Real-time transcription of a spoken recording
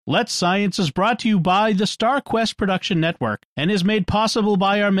Let's Science is brought to you by the StarQuest Production Network and is made possible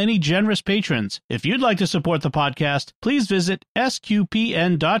by our many generous patrons. If you'd like to support the podcast, please visit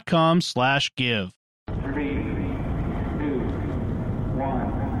sqpn.com/give. 3, 2,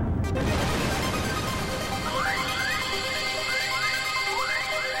 1.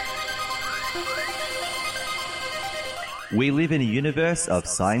 We live in a universe of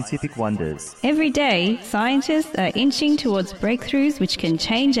scientific wonders. Every day, scientists are inching towards breakthroughs which can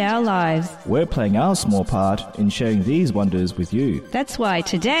change our lives. We're playing our small part in sharing these wonders with you. That's why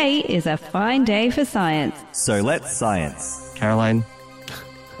today is a fine day for science. So let's science. Caroline,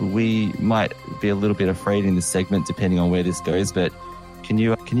 we might be a little bit afraid in this segment depending on where this goes, but can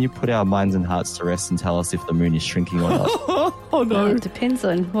you put our minds and hearts to rest and tell us if the moon is shrinking or not? Oh no. Well, it depends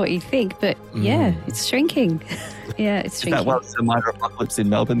on what you think, but yeah, it's shrinking. Yeah, it's shrinking. That was the minor apocalypse in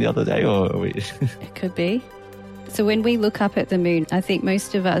Melbourne the other day, or are we? It could be. So when we look up at the moon, I think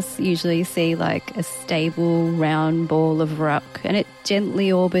most of us usually see like a stable round ball of rock, and it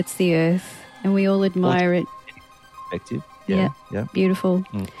gently orbits the Earth, and we all admire it. Perspective. Yeah, beautiful.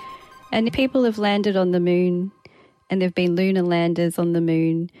 And people have landed on the moon, and there have been lunar landers on the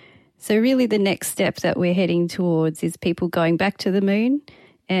moon. So really the next step that we're heading towards is people going back to the moon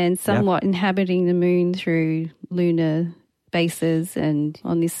and somewhat inhabiting the moon through lunar bases and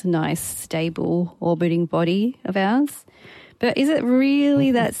on this nice, stable, orbiting body of ours. But is it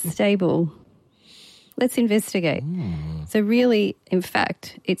really that stable? Let's investigate. So really, in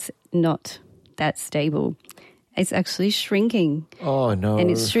fact, it's not that stable. It's actually shrinking. Oh, no. And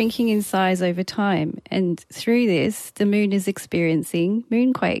it's shrinking in size over time. And through this, the moon is experiencing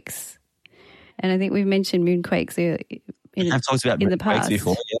moonquakes. And I think we've mentioned moonquakes in the past.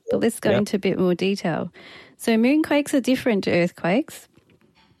 Before, But let's go into a bit more detail. So moonquakes are different to earthquakes.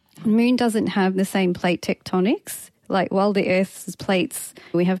 The moon doesn't have the same plate tectonics. Like while the Earth's plates,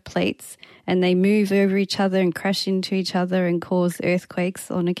 we have plates, and they move over each other and crash into each other and cause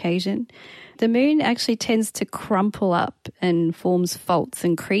earthquakes on occasion. The moon actually tends to crumple up and forms faults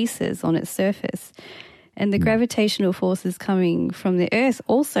and creases on its surface. And the gravitational forces coming from the Earth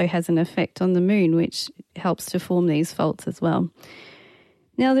also has an effect on the moon, which helps to form these faults as well.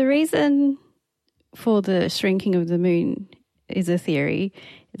 Now, the reason for the shrinking of the moon is a theory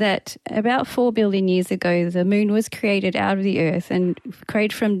that about 4 billion years ago, the moon was created out of the Earth and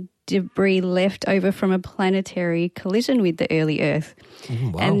created from debris left over from a planetary collision with the early Earth.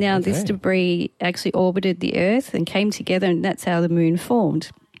 Wow, and now this debris actually orbited the Earth and came together, and that's how the moon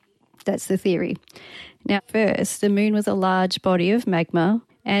formed. That's the theory. Now, first, the moon was a large body of magma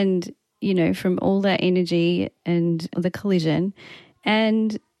and, from all that energy and the collision,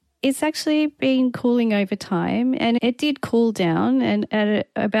 and it's actually been cooling over time, and it did cool down, and at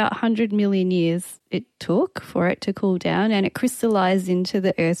about 100 million years it took for it to cool down, and it crystallized into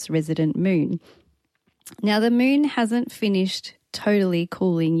the Earth's resident moon. Now, the moon hasn't finished totally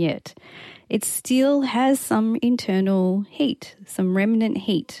cooling yet. It still has some internal heat, some remnant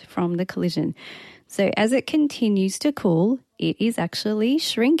heat from the collision. So as it continues to cool, it is actually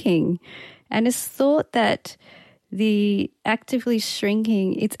shrinking. And it's thought that it's actually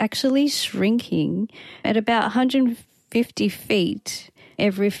shrinking at about 150 feet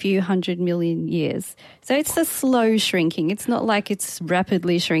every few 100 million years. So it's a slow shrinking. It's not like it's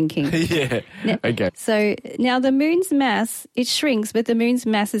rapidly shrinking. Okay. So now the moon's mass, it shrinks, but the moon's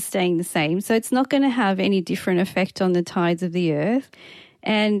mass is staying the same. So it's not going to have any different effect on the tides of the Earth.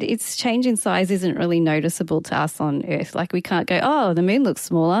 And its change in size isn't really noticeable to us on Earth. Like we can't go, oh, the moon looks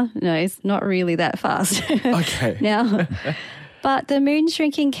smaller. No, it's not really that fast. Okay. Now, but the moon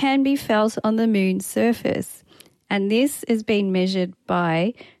shrinking can be felt on the moon's surface. And this has been measured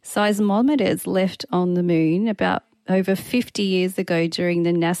by seismometers left on the moon about over 50 years ago during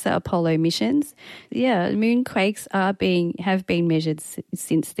the NASA Apollo missions. Yeah, moonquakes have been measured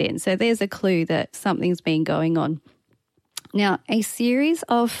since then. So there's a clue that something's been going on. Now, a series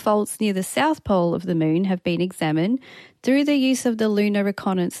of faults near the south pole of the moon have been examined through the use of the Lunar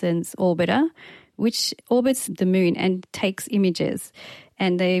Reconnaissance Orbiter, which orbits the moon and takes images.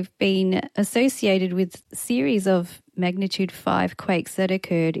 And they've been associated with a series of magnitude 5 quakes that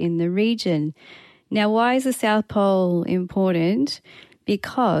occurred in the region. Now, why is the South Pole important?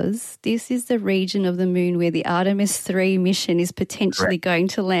 Because this is the region of the moon where the Artemis 3 mission is potentially going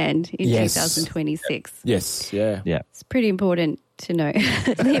to land in 2026. Yes, yeah. It's pretty important to know.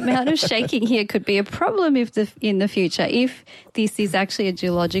 The amount of shaking here could be a problem in the future if this is actually a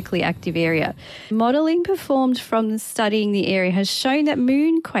geologically active area. Modelling performed from studying the area has shown that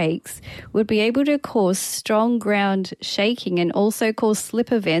moonquakes would be able to cause strong ground shaking and also cause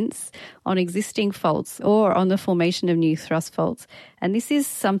slip events on existing faults or on the formation of new thrust faults. And this is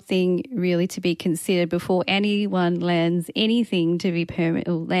something really to be considered before anyone lands anything to be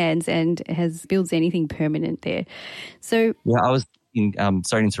permanent, lands and builds anything permanent there. So yeah, I was thinking,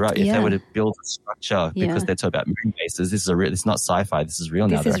 sorry to interrupt, if Yeah. they were to build a structure, Yeah. because they're talking about moon bases, this is it's not sci-fi, this is real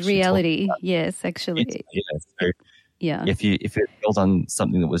now. this They're is actually reality. talking about Yes, actually. it. Yeah, so Yeah. if it built on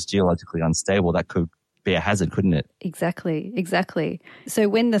something that was geologically unstable, that could be a hazard, couldn't it? Exactly. So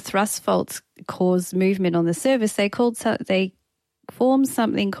when the thrust faults cause movement on the surface, they form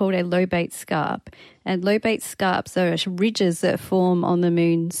something called a lobate scarp. And lobate scarps are ridges that form on the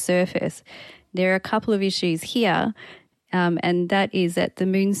moon's surface. There are a couple of issues here, and that is that the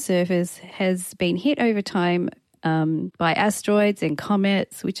moon's surface has been hit over time by asteroids and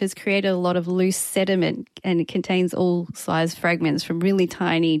comets, which has created a lot of loose sediment, and it contains all size fragments from really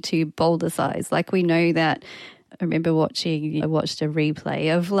tiny to boulder size. Like we know that, I watched a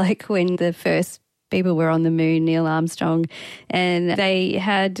replay of like when the first people were on the moon, Neil Armstrong, and they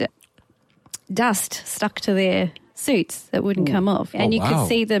had dust stuck to their suits that wouldn't come off. And you could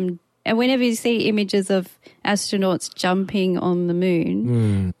see them. And whenever you see images of astronauts jumping on the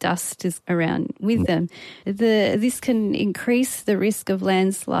moon, dust is around with them. This can increase the risk of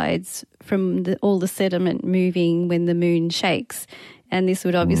landslides from all the sediment moving when the moon shakes. And this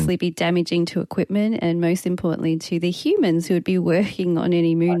would obviously be damaging to equipment and most importantly to the humans who would be working on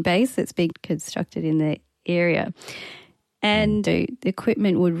any moon base that's being constructed in the area. And the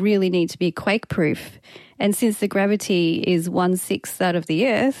equipment would really need to be quake-proof. And since the gravity is 1/6 that of the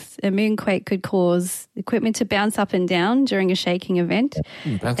Earth, a moonquake could cause equipment to bounce up and down during a shaking event.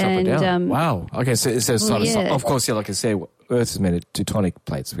 Bounce up and down. Wow. Okay, so it says side to side. Of course, yeah, like I said, Earth is made of tectonic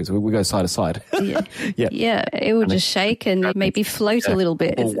plates because we go side to side. Yeah, it will just shake and maybe float a little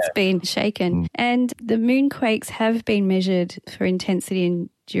bit as it's been shaken. And the moonquakes have been measured for intensity and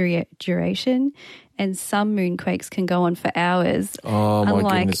duration. And some moonquakes can go on for hours,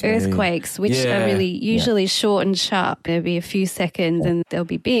 unlike earthquakes, which are really usually short and sharp. There'll be a few seconds and they'll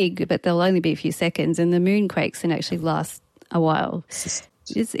be big, but they'll only be a few seconds. And the moonquakes can actually last a while.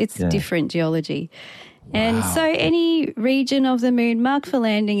 It's different geology. And so any region of the moon marked for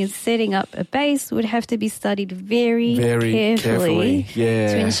landing and setting up a base would have to be studied very carefully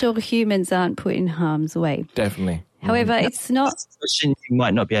to ensure humans aren't put in harm's way. Definitely. However, it's not... That's a question you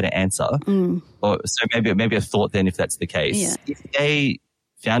might not be able to answer. Or so maybe a thought then if that's the case. Yeah. If they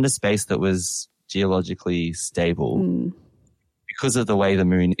found a space that was geologically stable, because of the way the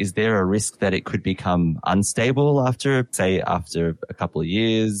moon, is there a risk that it could become unstable after a couple of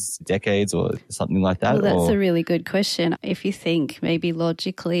years, decades or something like that? Well, that's a really good question. If you think maybe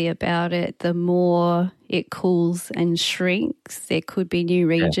logically about it, the more it cools and shrinks, there could be new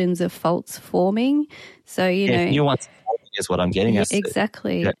regions of faults forming. So, new ones is what I'm getting at.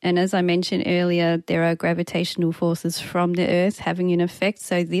 Exactly. Yeah. And as I mentioned earlier, there are gravitational forces from the Earth having an effect.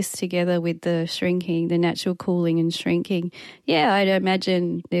 So this together with the shrinking, the natural cooling and shrinking, I'd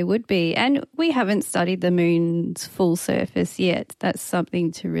imagine there would be. And we haven't studied the moon's full surface yet. That's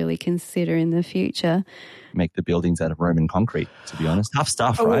something to really consider in the future. Make the buildings out of Roman concrete, to be honest. Tough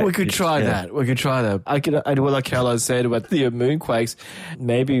stuff, right? Well, we could try that. We could try that. I do what like Caroline said about the moonquakes.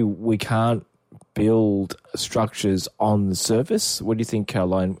 Maybe we can't build structures on the surface. What do you think,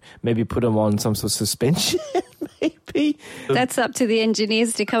 Caroline? Maybe put them on some sort of suspension, maybe? That's up to the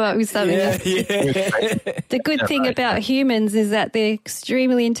engineers to come up with something. The good thing about humans is that they're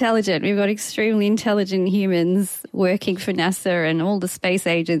extremely intelligent. We've got extremely intelligent humans working for NASA and all the space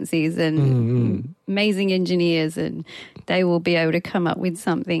agencies and amazing engineers, and they will be able to come up with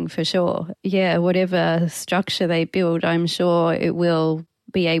something for sure. Yeah, whatever structure they build, I'm sure it will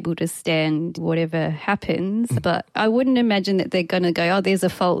be able to stand whatever happens. But I wouldn't imagine that they're going to go, there's a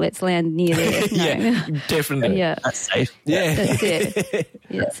fault, let's land near there. No. Definitely. Yeah. That's safe. Yeah. That's it.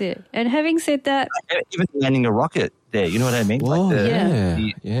 That's it. And having said that... Even landing a rocket there, you know what I mean? Whoa,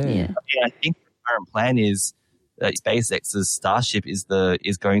 I think the current plan is that SpaceX's Starship is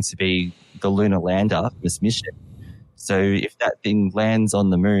going to be the lunar lander, this mission. So if that thing lands on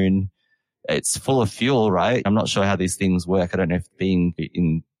the moon, it's full of fuel, right? I'm not sure how these things work. I don't know if being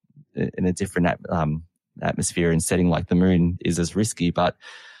in a different atmosphere and setting like the moon is as risky, but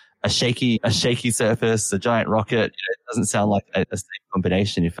a shaky surface, a giant rocket, it doesn't sound like a safe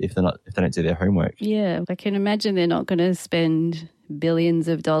combination if they don't do their homework. Yeah, I can imagine they're not going to spend billions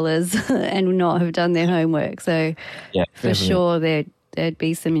of dollars and not have done their homework. So for sure there'd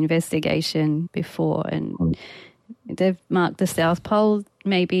be some investigation before. And they've marked the South Pole.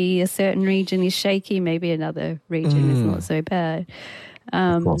 Maybe a certain region is shaky, maybe another region is not so bad.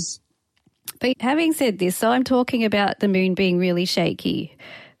 Of course. But having said this, so I'm talking about the moon being really shaky.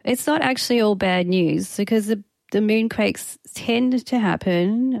 It's not actually all bad news because the moonquakes tend to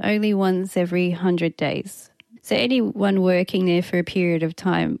happen only once every 100 days. So anyone working there for a period of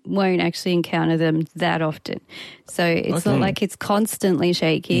time won't actually encounter them that often. So it's not like it's constantly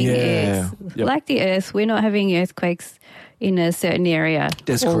shaking. Yeah. It's like the Earth. We're not having earthquakes in a certain area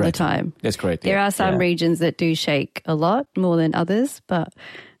all the time. That's correct. There are some regions that do shake a lot more than others, but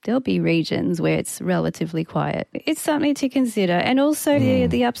there'll be regions where it's relatively quiet. It's something to consider. And also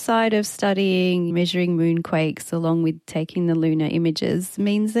the upside of studying, measuring moonquakes along with taking the lunar images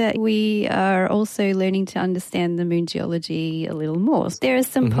means that we are also learning to understand the moon geology a little more. There are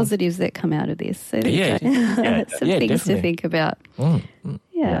some positives that come out of this. So some things to think about.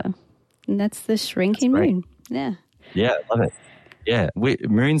 Yeah. And that's the shrinking moon. Yeah. Yeah, I love it. Yeah.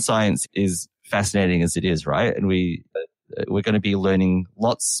 Moon science is fascinating as it is, right? And we're going to be learning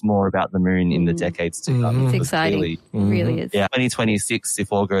lots more about the moon in the decades to come. It's exciting. It really is. Yeah, 2026,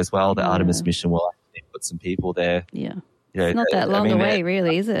 if all goes well, the Artemis mission will actually put some people there. Yeah. It's not that long away,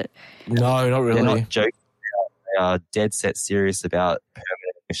 really, is it? No, not really. They're not joking. They are dead set serious about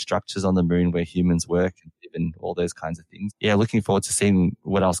permanent structures on the moon where humans work and live and all those kinds of things. Yeah, looking forward to seeing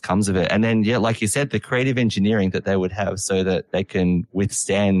what else comes of it. And then, like you said, the creative engineering that they would have so that they can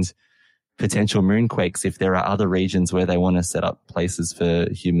withstand potential moonquakes if there are other regions where they want to set up places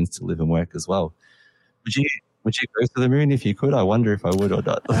for humans to live and work as well. Would you go to the moon if you could? I wonder if I would or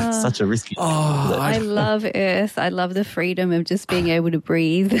not. Such a risky thing. I love Earth. I love the freedom of just being able to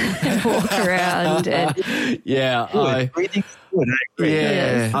breathe and walk around. And Breathing's good. I agree.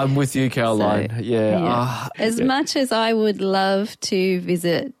 Yeah, I'm with you, Caroline. As much as I would love to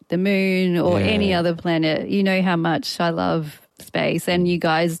visit the moon or any other planet, you know how much I love space, and you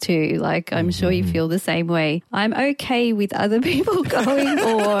guys too. Like, I'm sure you feel the same way. I'm okay with other people going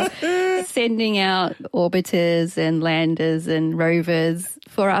or sending out orbiters and landers and rovers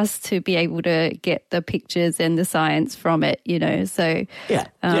for us to be able to get the pictures and the science from it, you know. So,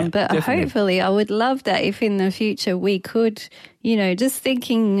 but definitely. Hopefully I would love that if in the future we could, you know, just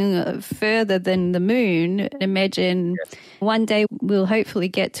thinking further than the moon, imagine one day we'll hopefully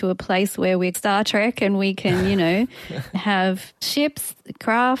get to a place where we're Star Trek and we can, you know, have ships,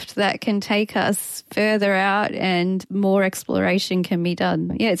 craft that can take us further out and more exploration can be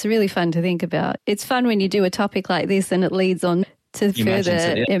done. Yeah, it's really fun to think about. It's fun when you do a topic like this and it leads on to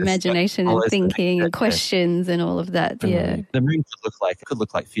further imagination and thinking and questions and all of that. Yeah, the moon could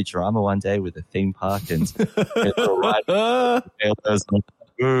look like Futurama one day with a theme park and ride on the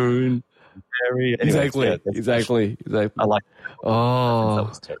moon. Exactly. I like.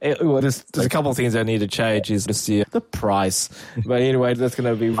 There's a couple of things I need to change. Is the price, but anyway, that's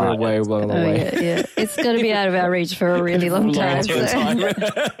going to be way along the way. Yeah, it's going to be out of our reach for a really long time.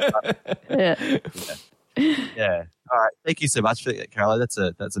 Yeah. All right. Thank you so much for that, Caroline. That's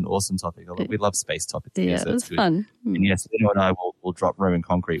an awesome topic. We love space topics. Yeah, so it was fun. And yes, Lino and I will drop Roman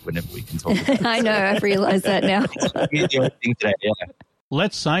concrete whenever we can talk about it. I know. I've realized that now.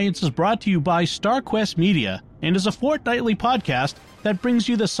 Let's Science is brought to you by StarQuest Media and is a fortnightly podcast that brings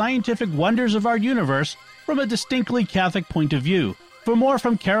you the scientific wonders of our universe from a distinctly Catholic point of view. For more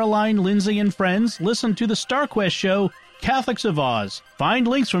from Caroline, Lindsay, and friends, listen to the StarQuest show, Catholics of Oz. Find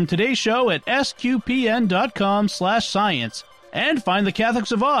links from today's show at sqpn.com/science and find the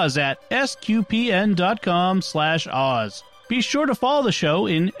Catholics of Oz at sqpn.com/Oz. Be sure to follow the show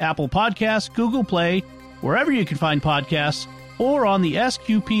in Apple Podcasts, Google Play, wherever you can find podcasts, or on the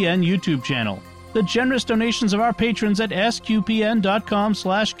SQPN YouTube channel. The generous donations of our patrons at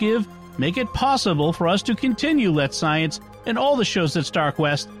sqpn.com/give make it possible for us to continue Let's Science and all the shows at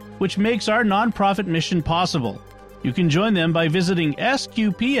StarQuest, which makes our nonprofit mission possible. You can join them by visiting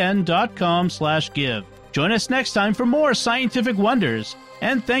sqpn.com/give. Join us next time for more scientific wonders,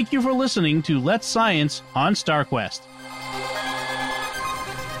 and thank you for listening to Let's Science on StarQuest.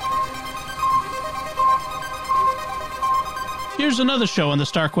 Here's another show on the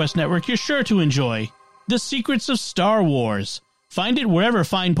StarQuest Network you're sure to enjoy, The Secrets of Star Wars. Find it wherever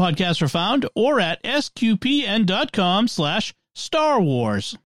fine podcasts are found or at sqpn.com/Star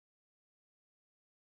Wars.